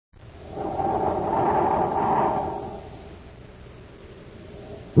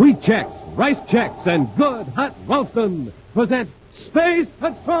Wheat Checks, Rice Checks, and Good Hot Ralston present Space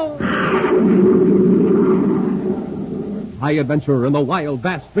Patrol! High adventure in the wild,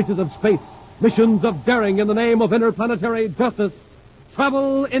 vast reaches of space. Missions of daring in the name of interplanetary justice.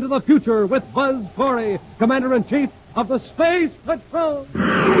 Travel into the future with Buzz Corey, Commander-in-Chief of the Space Patrol.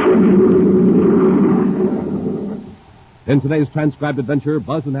 In today's transcribed adventure,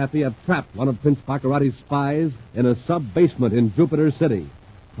 Buzz and Happy have trapped one of Prince Baccarati's spies in a sub-basement in Jupiter City.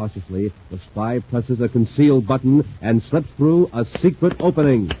 Cautiously, the spy presses a concealed button and slips through a secret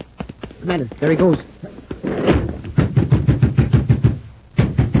opening. Commander, there he goes.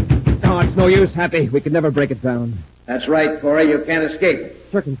 No, it's no use, Happy. We could never break it down. That's right, Corey. You can't escape.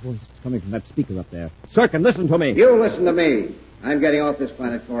 Sirkin's voice is coming from that speaker up there. Sirkin, listen to me. You listen to me. I'm getting off this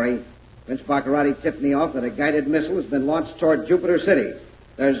planet, Corey. Prince Baccarati tipped me off that a guided missile has been launched toward Jupiter City.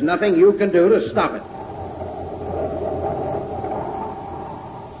 There's nothing you can do to stop it.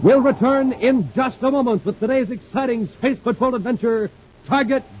 We'll return in just a moment with today's exciting Space Patrol adventure,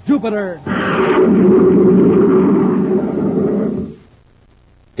 Target Jupiter.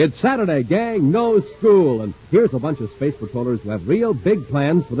 It's Saturday, gang, no school, and here's a bunch of Space Patrollers who have real big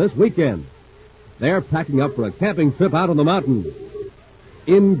plans for this weekend. They're packing up for a camping trip out on the mountains.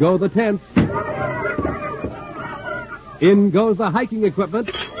 In go the tents. In goes the hiking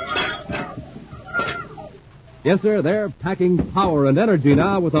equipment. Yes, sir, they're packing power and energy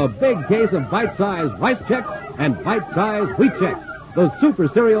now with a big case of bite-sized Rice Checks and bite-sized Wheat Checks, those super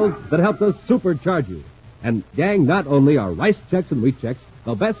cereals that help us supercharge you. And, gang, not only are Rice Checks and Wheat Checks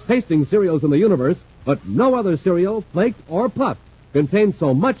the best-tasting cereals in the universe, but no other cereal, flaked or puffed, contains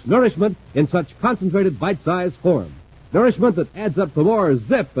so much nourishment in such concentrated bite-sized form. Nourishment that adds up to more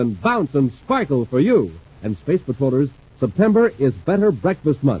zip and bounce and sparkle for you. And Space Patrollers, September is Better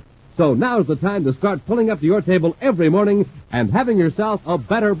Breakfast Month. So now's the time to start pulling up to your table every morning and having yourself a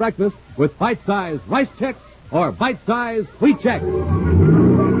better breakfast with bite-sized Rice Checks or bite-sized Wheat Checks.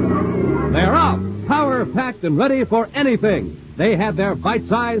 They're off, power-packed and ready for anything. They had their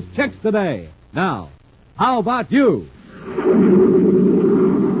bite-sized checks today. Now, how about you?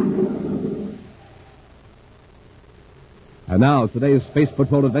 And now, today's Space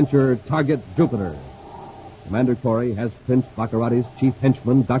Patrol adventure, Target Jupiter. Commander Corey has Prince Baccarati's chief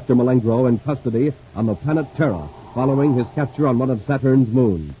henchman, Dr. Malengro, in custody on the planet Terra, following his capture on one of Saturn's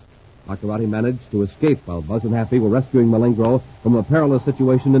moons. Baccarati managed to escape while Buzz and Happy were rescuing Malengro from a perilous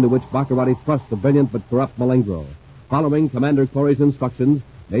situation into which Baccarati thrust the brilliant but corrupt Malengro. Following Commander Corey's instructions,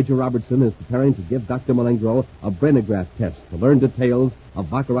 Major Robertson is preparing to give Dr. Malengro a brainograph test to learn details of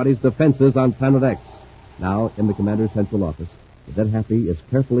Baccarati's defenses on Planet X. Now, in the commander's central office, the dead Happy is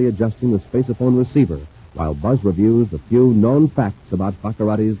carefully adjusting the spaceophone receiver while Buzz reviews the few known facts about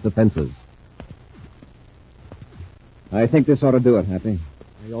Baccarati's defenses. I think this ought to do it, Happy.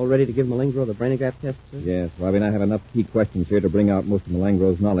 Are you all ready to give Malengro the brainograph test, sir? Yes, well, I have enough key questions here to bring out most of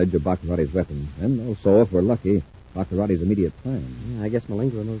Malengro's knowledge of Baccarati's weapons. And also, if we're lucky, Baccarati's immediate plan. Yeah, I guess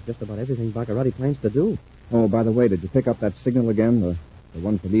Malengro knows just about everything Baccarati plans to do. Oh, by the way, did you pick up that signal again, the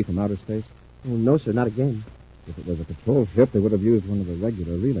one for me from outer space? Oh, no, sir, not again. If it was a patrol ship, they would have used one of the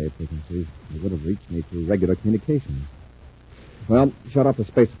regular relay frequencies. They would have reached me through regular communication. Well, shut off the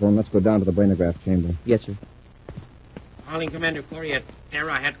spacephone. Let's go down to the brainograph chamber. Yes, sir. Calling Commander Corey at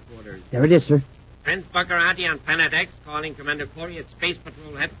Terra headquarters. There it is, sir. Prince Baccarati on Planet X calling Commander Corey at Space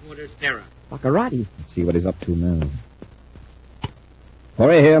Patrol headquarters, Terra. Baccarati? Let's see what he's up to now.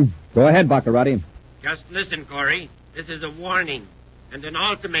 Corey here. Go ahead, Baccarati. Just listen, Corey. This is a warning and an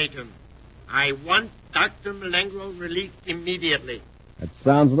ultimatum. I want Dr. Malengro released immediately. That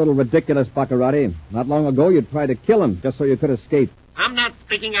sounds a little ridiculous, Baccarati. Not long ago, you tried to kill him just so you could escape. I'm not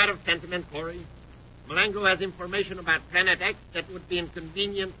speaking out of sentiment, Corey. Malengro has information about Planet X that would be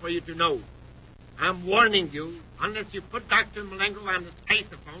inconvenient for you to know. I'm warning you, unless you put Dr. Malengro on the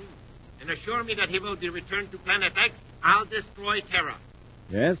spaceophone and assure me that he will be returned to Planet X, I'll destroy Terra.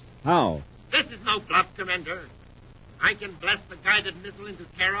 Yes? How? This is no bluff, Commander. I can blast the guided missile into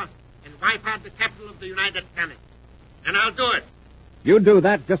Terra and wipe out the capital of the United Planet. And I'll do it. You do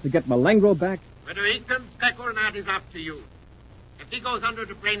that just to get Malengro back? Whether he comes back or not is up to you. If he goes under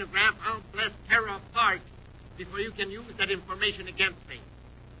the brainograph, I'll blast Terra apart before you can use that information against me.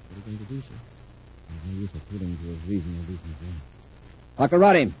 What are you going to do, sir? There's no use appealing to his reason or decency.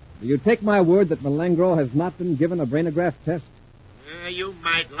 Baccarati, will you take my word that Malengro has not been given a brainograph test? You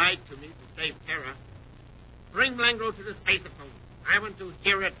might lie to me to save Terra. Bring Malengro to the spaceophone. I want to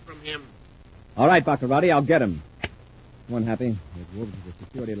hear it from him. All right, Baccarati, I'll get him. Come on, Happy. Let's go over to the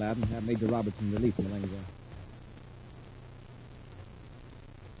security lab and have Major Robertson release Malengro.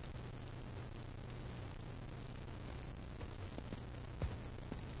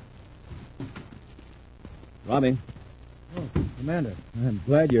 Robbie. Oh, Commander, I'm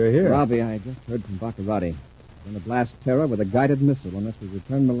glad you're here. Robbie, I just heard from Baccarati. We're going to blast Terra with a guided missile unless we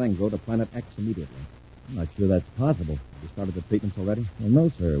return Malengo to Planet X immediately. I'm not sure that's possible. You started the treatments already? Well, no,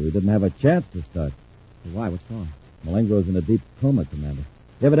 sir. We didn't have a chance to start. Well, why? What's wrong? Malengro's in a deep coma, Commander.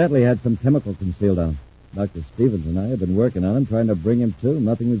 He evidently had some chemical concealed on him. Dr. Stevens and I have been working on him, trying to bring him to.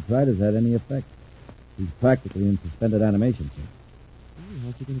 Nothing we've tried has had any effect. He's practically in suspended animation, sir. Oh,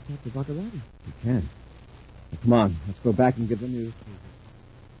 how's he going to talk to Baccarati? He can't. Now, come on. Let's go back and give the news.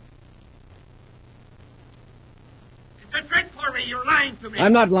 It's a trick, Corey. You're lying to me.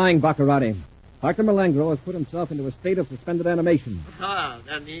 I'm not lying, Baccarati. Dr. Malengro has put himself into a state of suspended animation. Ah,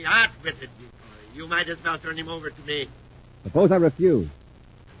 then he outwitted you, Corey. You might as well turn him over to me. Suppose I refuse.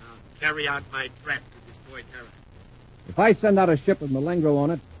 And I'll carry out my threat to destroy Terra. If I send out a ship with Malengro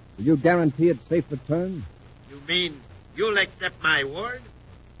on it, will you guarantee its safe return? You mean you'll accept my word?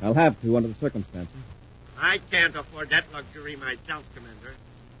 I'll have to under the circumstances. I can't afford that luxury myself, Commander.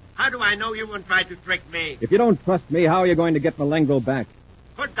 How do I know you won't try to trick me? If you don't trust me, how are you going to get Malengro back?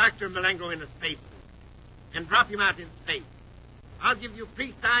 Put Dr. Malengo in a spacesuit and drop him out in space. I'll give you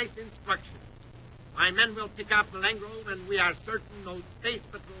precise instructions. My men will pick up Malengo when we are certain those space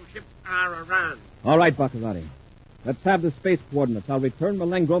patrol ships are around. All right, Baccarati. Let's have the space coordinates. I'll return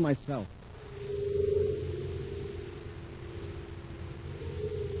Malengro myself.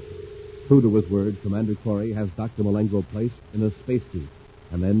 True to his word, Commander Corey has Dr. Malengro placed in a spacesuit.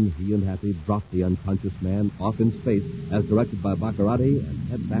 And then he and Happy drop the unconscious man off in space as directed by Baccarati and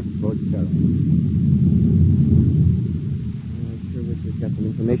head back towards Terra. I sure wish we'd got some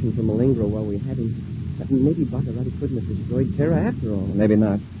information from Malengro while we had him. Maybe Baccarati couldn't have destroyed Terra after all. Maybe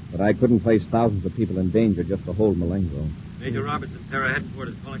not. But I couldn't place thousands of people in danger just to hold Malengro. Major Robertson, Terra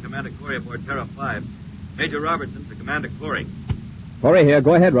headquarters, calling Commander Corey aboard Terra 5. Major Robertson to Commander Corey. Corey here.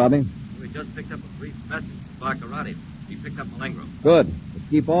 Go ahead, Robbie. We just picked up a brief message from Baccarati. He picked up Malengro. Good. But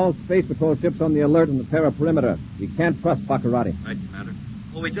keep all space patrol ships on the alert on the Terra perimeter. We can't trust Baccarati. Right, Commander.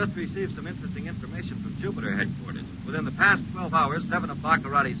 Well, we just received some interesting information from Jupiter headquarters. Within the past 12 hours, 7 of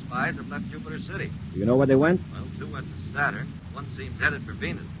Baccarati's spies have left Jupiter City. Do you know where they went? Well, 2 went to Saturn. 1 seems headed for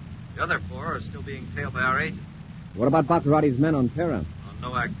Venus. The other 4 are still being tailed by our agents. What about Baccarati's men on Terra? On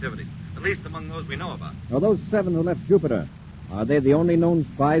no activity. At least among those we know about. Now, those 7 who left Jupiter, are they the only known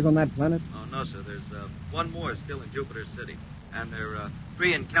spies on that planet? Oh, no, sir. There's 1 more still in Jupiter City. And there are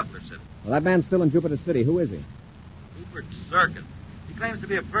 3 in Kepler City. Well, that man's still in Jupiter City. Who is he? Rupert Serkin. He claims to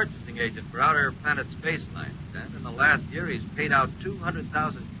be a purchasing agent for Outer Planet Space Lines. And in the last year, he's paid out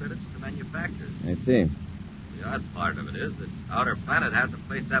 200,000 credits to manufacturers. I see. The odd part of it is that Outer Planet hasn't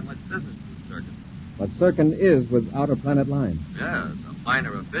placed that much business through Serkin. But Serkin is with Outer Planet Lines. Yes, a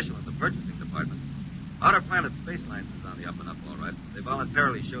minor official in the purchasing department. Outer Planet Space Lines is on the up and up, all right. They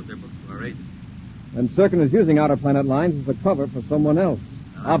voluntarily showed their books to our agents. And Serkin is using Outer Planet Lines as a cover for someone else.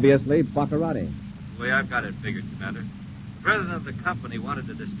 Obviously, Baccarati. The way I've got it figured, Commander. The president of the company wanted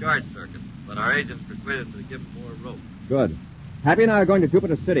to discharge Serkin, but our agents persuaded him to give him more rope. Good. Happy and I are going to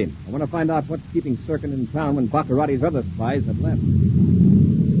Jupiter City. I want to find out what's keeping Serkin in town when Baccarati's other spies have left.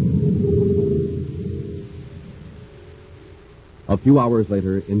 A few hours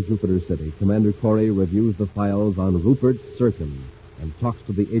later, in Jupiter City, Commander Corey reviews the files on Rupert Serkin and talks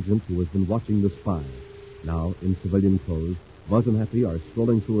to the agent who has been watching the spy. Now, in civilian clothes, Buzz and Happy are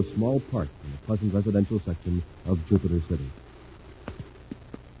strolling through a small park in the pleasant residential section of Jupiter City.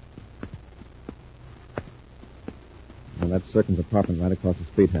 Well, that's Serkin's apartment right across the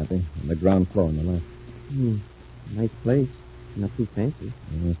street, Happy, on the ground floor on the left. Nice place. Not too fancy.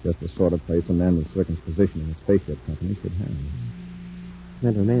 It's just the sort of place a man with Serkin's position in a spaceship company should have.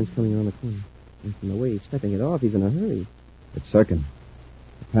 Commander, a man's coming around the corner. And from the way he's stepping it off, he's in a hurry. It's Serkin.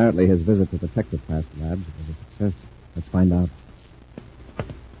 Apparently his visit to the Technoplast Labs was a success. Let's find out.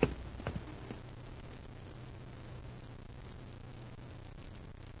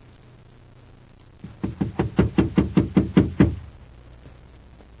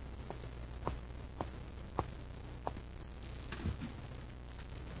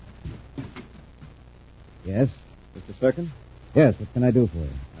 Yes? Mr. Serkin? Yes, what can I do for you?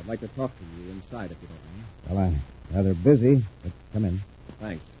 I'd like to talk to you inside, if you don't mind. Well, I'm rather busy, but come in.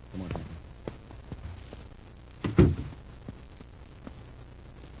 Thanks. Come on, Happy.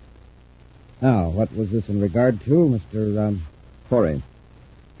 Now, what was this in regard to, Mr. Corey,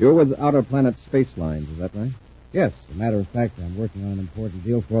 you're with Outer Planet Space Lines, is that right? Yes, as a matter of fact, I'm working on an important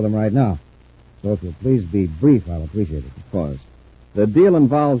deal for them right now. So if you'll please be brief, I'll appreciate it. Of course. The deal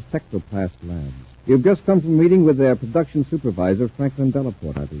involves Technoplast Labs. You've just come from a meeting with their production supervisor, Franklin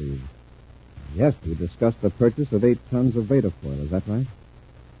Delaporte, I believe. Yes, You discussed the purchase of 8 tons of Beta foil, is that right?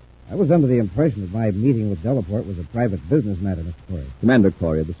 I was under the impression that my meeting with Delaport was a private business matter, Mr. Corey. Commander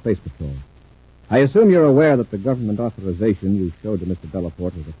Corey of the Space Patrol. I assume you're aware that the government authorization you showed to Mr.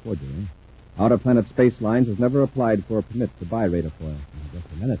 Delaport was a forgery. Outer Planet Space Lines has never applied for a permit to buy Radafoil. Just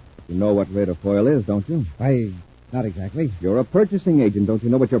a minute. You know what Radafoil is, don't you? Not exactly. You're a purchasing agent. Don't you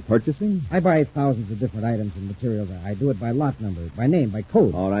know what you're purchasing? I buy thousands of different items and materials. I do it by lot number, by name, by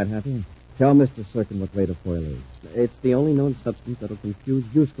code. All right, Happy. Tell Mr. Sirkin what Radafoil is. It's the only known substance that'll confuse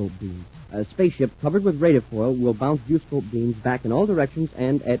viewscope beams. A spaceship covered with Radafoil will bounce viewscope beams back in all directions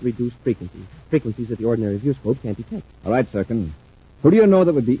and at reduced frequencies. Frequencies that the ordinary viewscope can't detect. All right, Sirkin. Who do you know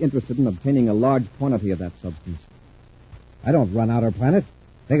that would be interested in obtaining a large quantity of that substance? I don't run Outer Planet.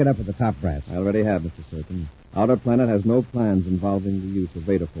 Take it up with the top brass. I already have, Mr. Sirkin. Outer Planet has no plans involving the use of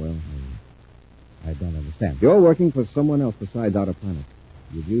Radafoil. I don't understand. You're working for someone else besides Outer Planet.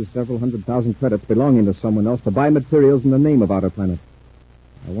 You've used several 100,000 credits belonging to someone else to buy materials in the name of Outer Planet.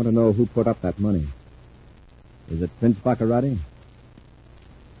 I want to know who put up that money. Is it Prince Baccarati?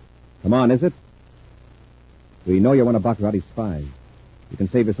 Come on, is it? We know you're one of Baccarati's spies. You can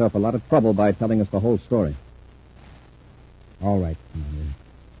save yourself a lot of trouble by telling us the whole story. All right, Commander.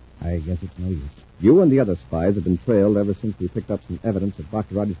 I guess it's no use. You and the other spies have been trailed ever since we picked up some evidence at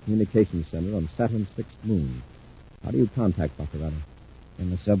Baccarati's communications center on Saturn's sixth moon. How do you contact Baccarati? In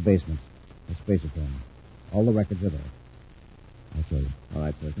the sub-basement. The space aquarium. All the records are there. I'll show you. All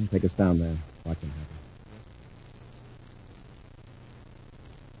right, Sirkin. Take us down there. Watch him happen.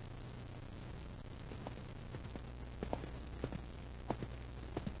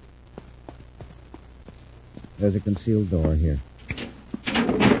 There's a concealed door here.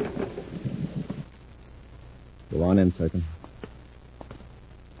 Go on in, Sirkin.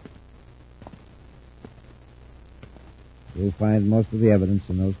 You'll find most of the evidence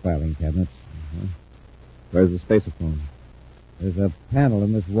in those filing cabinets. Uh-huh. Where's the spaceophone? There's a panel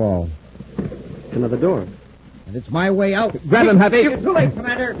in this wall. Another door. And it's my way out. Grab him, Happy. You're too late,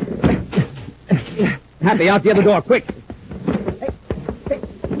 Commander. Happy, out the other door, quick.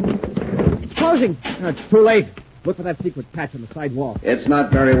 It's closing. It's too late. Look for that secret catch on the side wall. It's not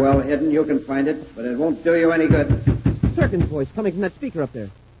very well hidden. You can find it, but it won't do you any good. Sirkin's voice coming from that speaker up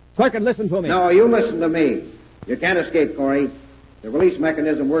there. Sirkin, listen to me. No, you listen to me. You can't escape, Corey. The release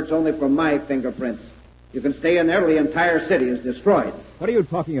mechanism works only from my fingerprints. You can stay in there till the entire city is destroyed. What are you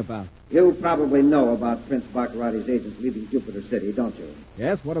talking about? You probably know about Prince Baccarati's agents leaving Jupiter City, don't you?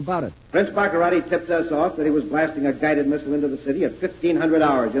 Yes, what about it? Prince Baccarati tipped us off that he was blasting a guided missile into the city at 1500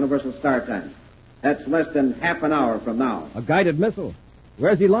 hours Universal Star Time. That's less than half an hour from now. A guided missile.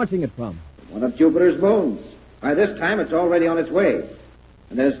 Where's he launching it from? One of Jupiter's moons. By this time, it's already on its way.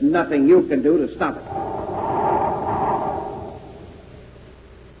 And there's nothing you can do to stop it.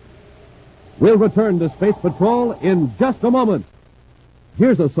 We'll return to Space Patrol in just a moment.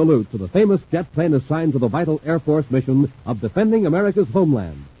 Here's a salute to the famous jet plane assigned to the vital Air Force mission of defending America's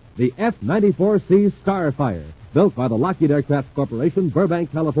homeland, the F-94C Starfire, built by the Lockheed Aircraft Corporation,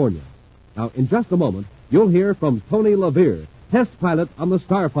 Burbank, California. Now, in just a moment, you'll hear from Tony LaVere, test pilot on the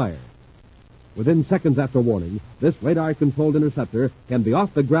Starfire. Within seconds after warning, this radar-controlled interceptor can be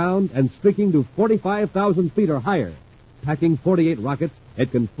off the ground and streaking to 45,000 feet or higher. Packing 48 rockets,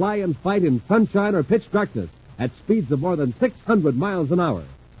 it can fly and fight in sunshine or pitch darkness at speeds of more than 600 miles an hour.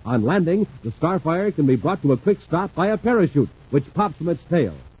 On landing, the Starfire can be brought to a quick stop by a parachute, which pops from its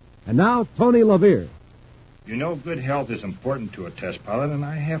tail. And now, Tony LaVere. You know, good health is important to a test pilot, and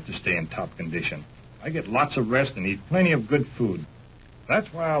I have to stay in top condition. I get lots of rest and eat plenty of good food.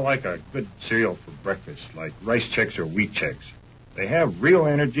 That's why I like a good cereal for breakfast, like Rice Chex or Wheat Chex. They have real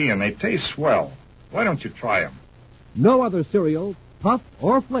energy and they taste swell. Why don't you try them? No other cereal, puff,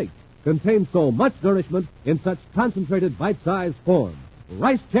 or flake contains so much nourishment in such concentrated bite-sized form.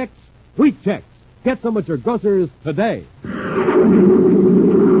 Rice Chex, Wheat Chex. Get some at your grocers today.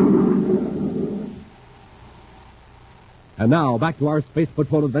 And now, back to our Space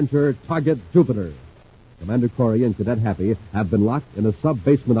Patrol adventure, Target Jupiter. Commander Corey and Cadet Happy have been locked in a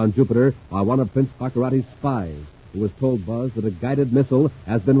sub-basement on Jupiter by one of Prince Baccarati's spies, who has told Buzz that a guided missile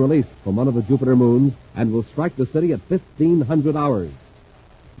has been released from one of the Jupiter moons and will strike the city at 1500 hours.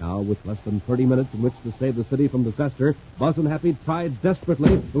 Now, with less than 30 minutes in which to save the city from disaster, Buzz and Happy tried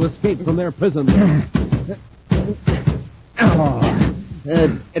desperately to escape from their prison.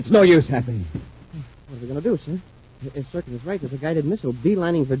 It's no use, Happy. What are we going to do, sir? If Sirkin is right, there's a guided missile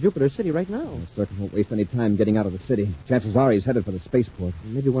beelining for Jupiter City right now. Sirkin won't waste any time getting out of the city. Chances are he's headed for the spaceport.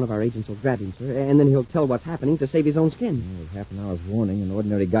 Maybe one of our agents will grab him, sir, and then he'll tell what's happening to save his own skin. With half an hour's warning, an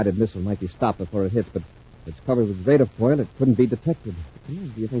ordinary guided missile might be stopped before it hits, but if it's covered with Radafoil, it couldn't be detected. Do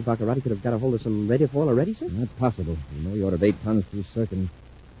you think Baccarati could have got a hold of some Radafoil already, sir? That's possible. You know he ordered 8 tons through Sirkin.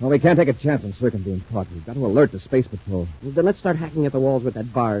 Well, we can't take a chance on Circin being caught. We've got to alert the Space Patrol. Well, then let's start hacking at the walls with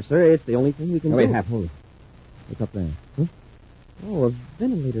that bar, sir. It's the only thing we can Oh, do. wait, Hap, hold it. What's up there? Huh? Oh, a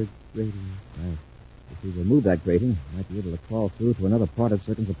ventilator grating. Right. If we remove that grating, we might be able to crawl through to another part of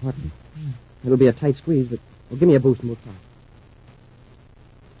Circin's apartment. It'll be a tight squeeze, but well, give me a boost and we'll try.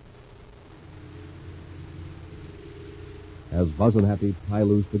 As Buzz and Happy pry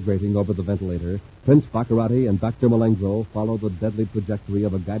loose the grating over the ventilator, Prince Baccarati and Dr. Malengro follow the deadly trajectory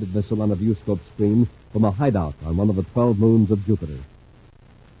of a guided missile on a viewscope screen from a hideout on one of the 12 moons of Jupiter.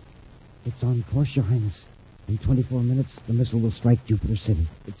 It's on course, Your Highness. In 24 minutes, the missile will strike Jupiter City.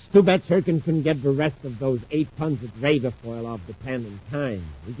 It's too bad Circin couldn't get the rest of those 8 tons of radar foil off the pan in time.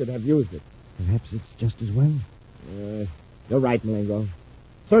 We could have used it. Perhaps it's just as well. You're right, Malengo.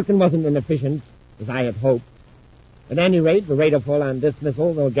 Circin wasn't inefficient, as I had hoped. At any rate, the radar foil on this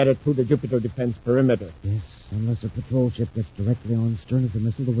missile will get it through the Jupiter defense perimeter. Yes, unless a patrol ship gets directly on stern of the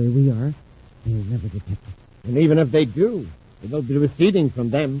missile the way we are, they'll never detect it. And even if they do, it will be receding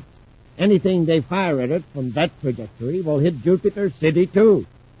from them. Anything they fire at it from that trajectory will hit Jupiter City, too.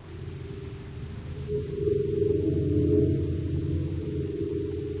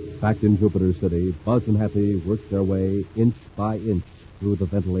 Back in Jupiter City, Buzz and Happy work their way inch by inch through the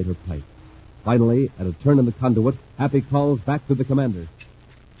ventilator pipe. Finally, at a turn in the conduit, Happy calls back to the commander.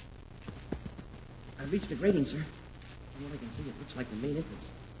 I've reached the grating, sir. From what I can see, it looks like the main entrance.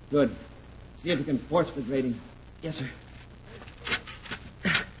 Good. See if you can force the grating. Yes, sir.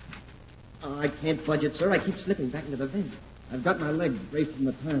 Oh, I can't budge it, sir. I keep slipping back into the vent. I've got my legs braced in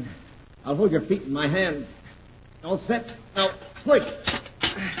the turn. I'll hold your feet in my hand. All set? Now, push.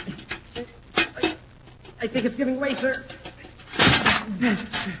 I think it's giving way, sir.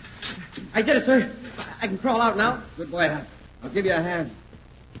 I did it, sir. I can crawl out now. Good boy, Hap. I'll give you a hand.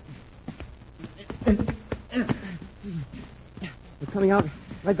 We're coming out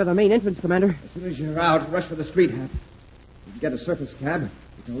right by the main entrance, Commander. As soon as you're out, rush for the street, Hap. If you get a surface cab,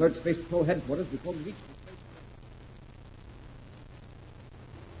 you can alert Space Patrol headquarters before we reach the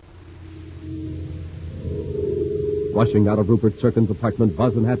space. Rushing out of Rupert Circin's apartment,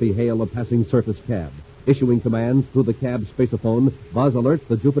 Buzz and Happy hail a passing surface cab. Issuing commands through the cab spaceophone, Buzz alerts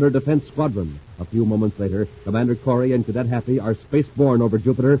the Jupiter Defense Squadron. A few moments later, Commander Corey and Cadet Happy are spaceborne over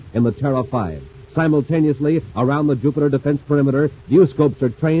Jupiter in the Terra 5. Simultaneously, around the Jupiter Defense perimeter, viewscopes are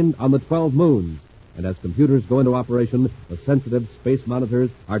trained on the 12 moons. And as computers go into operation, the sensitive space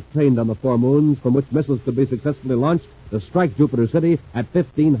monitors are trained on the 4 moons from which missiles could be successfully launched to strike Jupiter City at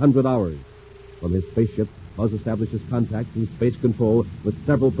 1500 hours. From his spaceship, Buzz establishes contact through space control with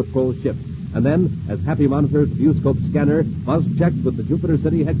several patrol ships. And then, as Happy monitors the viewscope scanner, Buzz checks with the Jupiter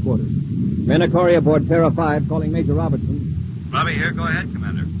City headquarters. Commander Corey aboard Terra 5, calling Major Robertson. Robbie here. Go ahead,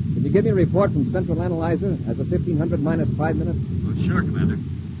 Commander. Can you give me a report from Central Analyzer as of 1500 minus 5 minutes? Oh, sure, Commander.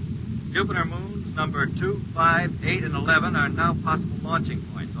 Jupiter moons number 2, 5, 8, and 11 are now possible launching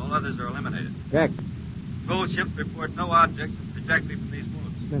points. All others are eliminated. Check. Patrol ships report no objects in trajectory from these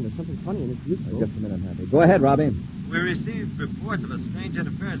moons. Commander, something funny in this viewscope. Just a minute, Happy. Go ahead, Robbie. We received reports of a strange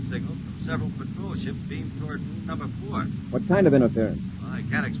interference signal from several patrol ships beamed toward moon number 4. What kind of interference? Well, I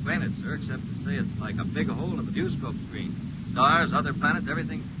can't explain it, sir, except to say it's like a big hole in the viewscope screen. Stars, other planets,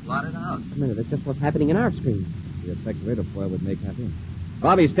 everything's blotted out. Commander, that's just what's happening in our screen. The effect radar foil would make, Happy.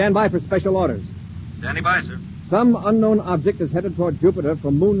 Robbie, stand by for special orders. Standing by, sir. Some unknown object is headed toward Jupiter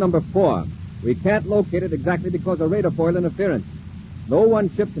from moon number 4. We can't locate it exactly because of radar foil interference. No one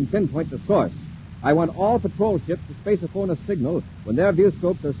ship can pinpoint the source. I want all patrol ships to spaceophone a signal when their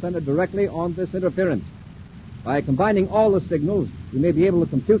viewscopes are centered directly on this interference. By combining all the signals, we may be able to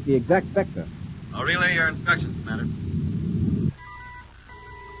compute the exact vector. I'll relay your instructions, Commander.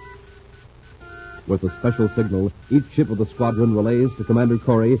 With a special signal, each ship of the squadron relays to Commander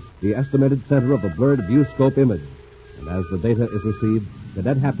Corey the estimated center of the blurred viewscope image. And as the data is received,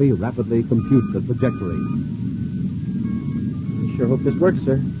 Cadet Happy rapidly computes the trajectory. I sure hope this works,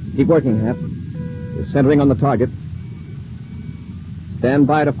 sir. Keep working, Hap. We're centering on the target. Stand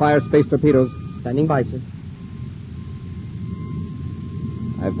by to fire space torpedoes. Standing by, sir.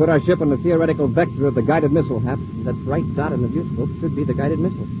 I've put our ship on the theoretical vector of the guided missile, Hap. That bright dot in the viewscope should be the guided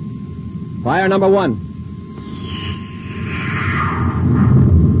missile. Fire number 1.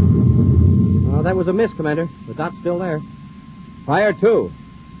 Oh, that was a miss, Commander. The dot's still there. Fire 2.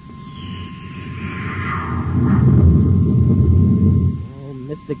 Oh,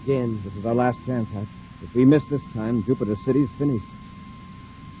 missed again. This is our last chance, Hap. If we miss this time, Jupiter City's finished.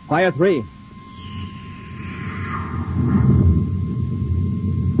 Fire 3.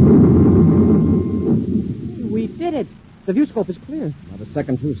 We did it. The viewscope is clear. Not a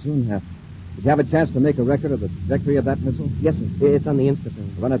second too soon, Hap. Did you have a chance to make a record of the trajectory of that missile? Yes, sir. It's on the Instafilm.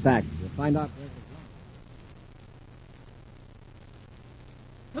 Run it back. We'll find out where it was launched.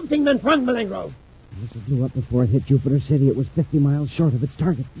 Something went wrong, Malengro. The missile blew up before it hit Jupiter City. It was 50 miles short of its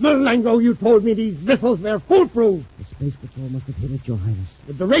target. Malengro, you told me these missiles were foolproof. The Space Patrol must have hit it, Your Highness.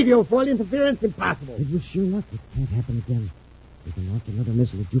 With the radio foil interference, impossible. It was sure luck. It can't happen again. We can launch another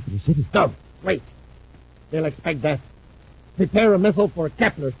missile at Jupiter City. No, wait. They'll expect that. Prepare a missile for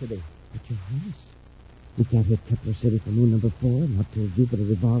Kepler City. But, Your Highness, we can't hit Kepler City for moon number 4, not till Jupiter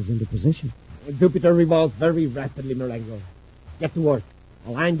revolves into position. Jupiter revolves very rapidly, Malengro. Get to work.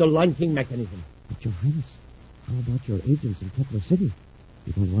 Align the launching mechanism. But, Your Highness, how about your agents in Kepler City?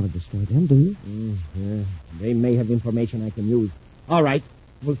 You don't want to destroy them, do you? Yeah. They may have information I can use. All right.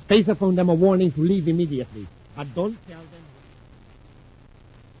 We'll spaceophone them a warning to leave immediately. But don't tell them.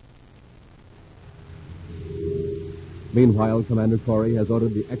 Meanwhile, Commander Corey has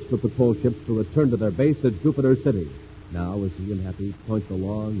ordered the extra patrol ships to return to their base at Jupiter City. Now, as he and Happy point the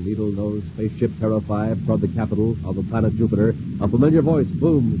long, needle-nosed spaceship Terra 5 toward the capital of the planet Jupiter, a familiar voice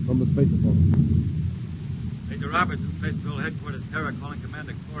booms from the spaceophone. Major Roberts in Space Patrol Headquarters, Terra, calling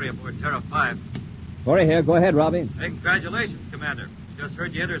Commander Corey aboard Terra 5. Corey here. Go ahead, Robbie. Hey, congratulations, Commander. Just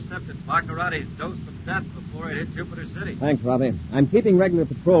heard you intercepted Baccarati's dose of death before it hit Jupiter City. Thanks, Robbie. I'm keeping regular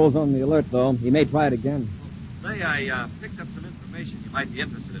patrols on the alert, though. He may try it again. Say, I picked up some information you might be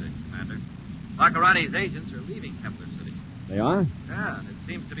interested in, Commander. Baccarati's agents are leaving Kepler City. They are? Yeah, and it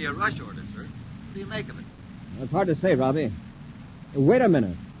seems to be a rush order, sir. What do you make of it? Well, it's hard to say, Robbie. Wait a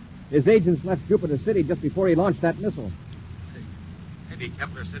minute. His agents left Jupiter City just before he launched that missile. Maybe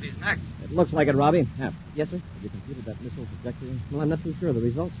Kepler City's next. It looks like it, Robbie. Hap, Yes, sir. have you computed that missile trajectory? Well, I'm not too sure of the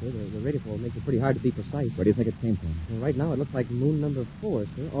results, sir. The radio foil makes it pretty hard to be precise. Where do you think it came from? Well, right now, it looks like moon number 4,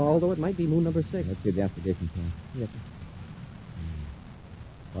 sir. Although it might be moon number 6. Let's see the astrogation plan. Yes, sir.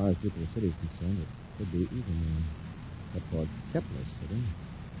 As far as Jupiter City is concerned, it could be even but for Kepler City.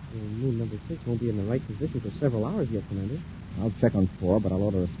 Well, moon number 6 won't be in the right position for several hours yet, Commander. I'll check on 4, but I'll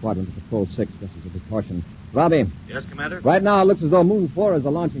order a squadron to patrol 6 just as a precaution. Robbie, Yes, Commander? right now it looks as though Moon 4 is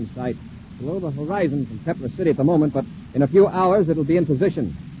the launching site. Below the horizon from Kepler City at the moment, but in a few hours it'll be in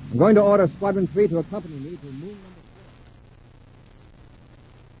position. I'm going to order Squadron 3 to accompany me to Moon number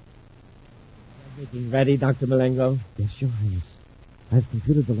 4. Everything ready, Dr. Malengro? Yes, Your Highness. I've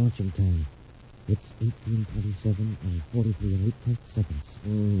computed the launching time. It's 18:27 and 43 1/8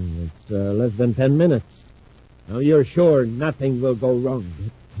 seconds. It's less than 10 minutes. Now, you're sure nothing will go wrong?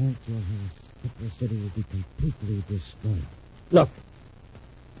 It can't, Your Highness. Kepler City will be completely destroyed. Look.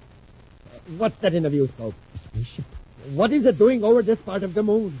 What's that in the viewscope? A spaceship. What is it doing over this part of the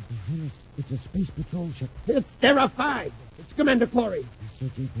moon? Your Highness, it's a space patrol ship. It's Terra 5. It's Commander Corey. He's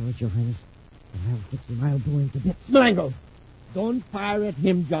searching for it, Your Highness. I'll have 60-mile Boeing to bits. Malengo, don't fire at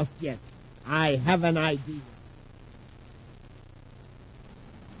him just yet. I have an idea.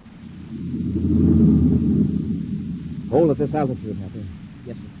 Hold at this altitude, Happy.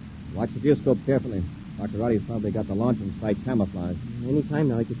 Yes, sir. Watch the viewscope carefully. Dr. Roddy's probably got the launching site camouflaged. Any time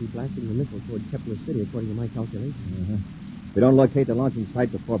now, he could be blasting the missile toward Kepler City, according to my calculations. If we don't locate the launching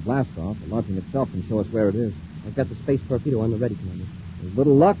site before blast-off, the launching itself can show us where it is. I've got the space torpedo on the ready, Commander. With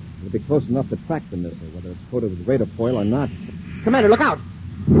little luck, it'll be close enough to track the missile, whether it's coated with radar foil or not. Commander, look out!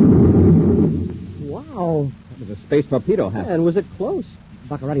 Wow. That was a space torpedo, Happy. And was it close?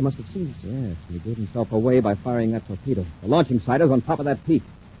 Baccarati must have seen us. Yes, he gave himself away by firing that torpedo. The launching site is on top of that peak.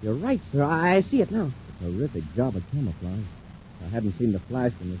 You're right, sir. I see it now. Terrific job of camouflage. If I hadn't seen the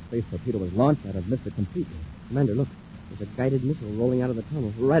flash when the space torpedo was launched, I'd have missed it completely. Commander, look. There's a guided missile rolling out of the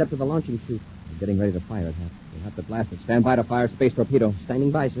tunnel, right up to the launching chute. We're getting ready to fire it, Hap. We'll have to blast it. Stand by to fire space torpedo.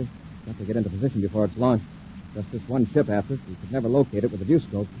 Standing by, sir. Got to get into position before it's launched. Just this one ship after it. We could never locate it with the view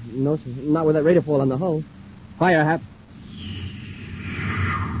scope. No, sir. Not with that radar foil on the hull. Fire, Hap.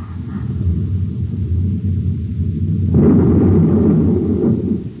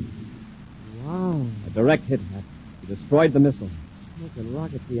 Wow. A direct hit, Hap. He destroyed the missile. Smoke and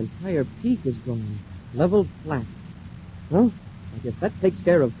rockets, the entire peak is gone. Leveled flat. Well, I guess that takes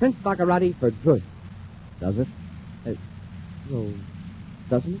care of Prince Baccarati for good. Does it? Well,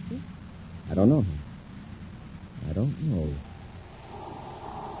 doesn't it, sir? I don't know. I don't know.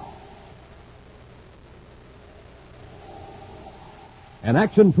 An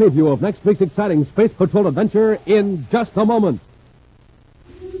action preview of next week's exciting Space Patrol adventure in just a moment.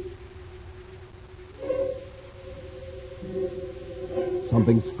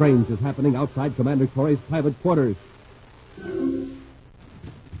 Something strange is happening outside Commander Corey's private quarters.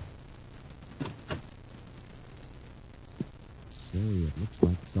 Say, it looks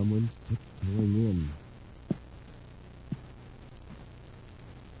like someone's tiptoeing in.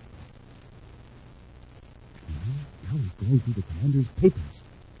 going through the commander's papers.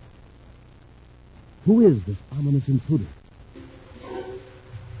 Who is this ominous intruder?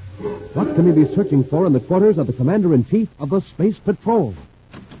 What can he be searching for in the quarters of the commander-in-chief of the Space Patrol?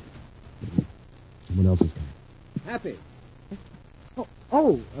 Someone else is coming. Happy.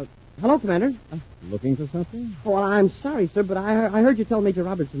 Hello, Commander. Looking for something? Oh, well, I'm sorry, sir, but I heard you tell Major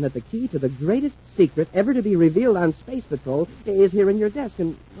Robertson that the key to the greatest secret ever to be revealed on Space Patrol is here in your desk,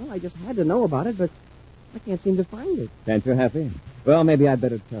 and, well, I just had to know about it, but I can't seem to find it. Can't you, Happy? Well, maybe I'd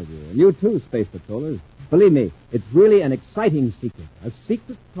better tell you. And you too, Space Patrollers. Believe me, it's really an exciting secret. A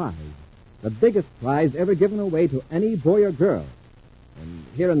secret prize. The biggest prize ever given away to any boy or girl. And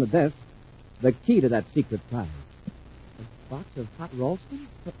here in the desk, the key to that secret prize. A box of hot Ralston?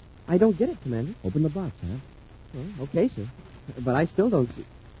 I don't get it, Commander. Open the box, huh? Oh, okay, sir. But I still don't see...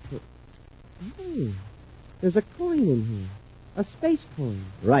 Hey, there's a coin in here. A space coin.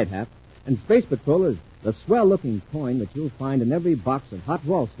 Right, Hap. And Space Patrollers, the swell-looking coin that you'll find in every box of hot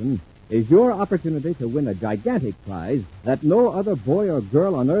Ralston is your opportunity to win a gigantic prize that no other boy or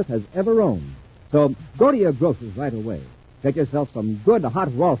girl on Earth has ever owned. So go to your grocer's right away. Get yourself some good hot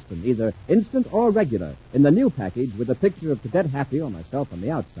Ralston, either instant or regular, in the new package with a picture of Cadet Happy or myself on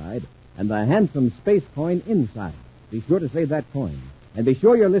the outside and the handsome space coin inside. Be sure to save that coin. And be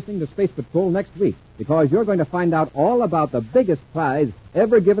sure you're listening to Space Patrol next week, because you're going to find out all about the biggest prize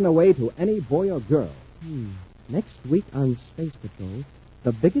ever given away to any boy or girl. Next week on Space Patrol,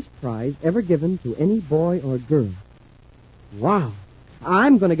 the biggest prize ever given to any boy or girl. Wow.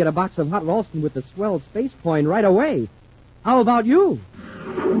 I'm going to get a box of hot Ralston with the swell space coin right away. How about you?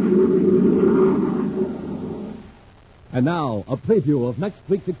 And now, a preview of next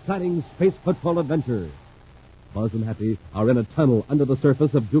week's exciting Space Patrol adventure. Buzz and Happy are in a tunnel under the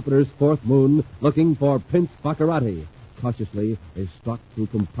surface of Jupiter's fourth moon looking for Prince Baccarati. Cautiously, they stalk through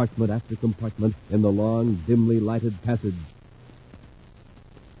compartment after compartment in the long, dimly lighted passage.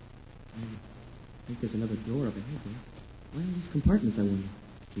 I think there's another door up ahead there. Why are these compartments, I wonder?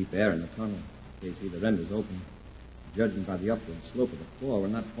 Keep air in the tunnel in case either end is open. Judging by the upward slope of the floor, we're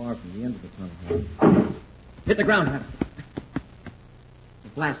not far from the end of the tunnel. Hit the ground, Happy. It's a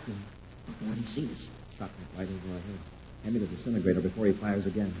blast room. Why did he see us? Shot right over our heads. Hand me the disintegrator before he fires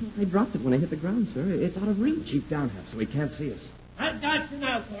again. I dropped it when I hit the ground, sir. It's out of reach. Keep down, Hap, so he can't see us. I've got you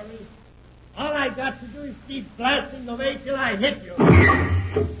now, Corey. All I got to do is keep blasting away till I hit you.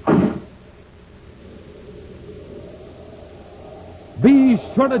 Be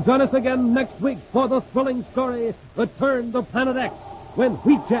sure to join us again next week for the thrilling story, Return to Planet X, when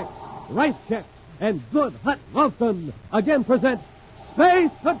Wheat Chex, Rice Chex, and Good Hot Ralston again present Space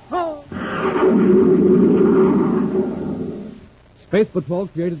Patrol! Space Patrol,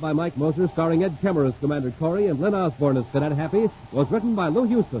 created by Mike Moser, starring Ed Kemmer as Commander Corey and Lynn Osborne as Cadet Happy, was written by Lou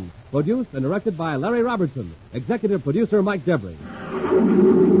Houston, produced and directed by Larry Robertson, executive producer Mike Debris.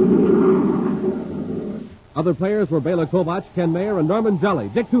 Other players were Bela Kovach, Ken Mayer, and Norman Jolly.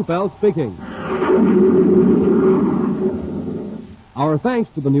 Dick Tufeld speaking. Our thanks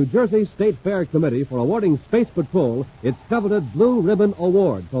to the New Jersey State Fair Committee for awarding Space Patrol its coveted Blue Ribbon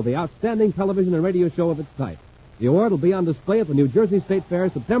Award for the outstanding television and radio show of its type. The award will be on display at the New Jersey State Fair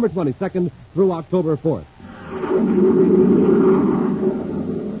September 22nd through October 4th.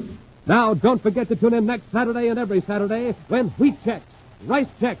 Now, don't forget to tune in next Saturday and every Saturday when Wheat Chex, Rice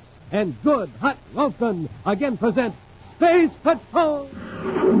Chex, and Good Hot Ralston again present Space Patrol!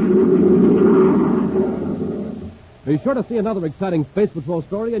 Be sure to see another exciting Space Patrol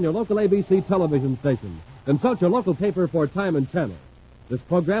story in your local ABC television station. Consult your local paper for time and channel. This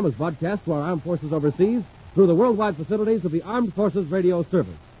program is broadcast to our armed forces overseas through the worldwide facilities of the Armed Forces Radio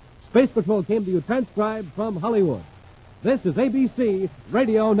Service. Space Patrol came to you transcribed from Hollywood. This is ABC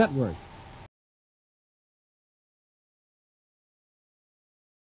Radio Network.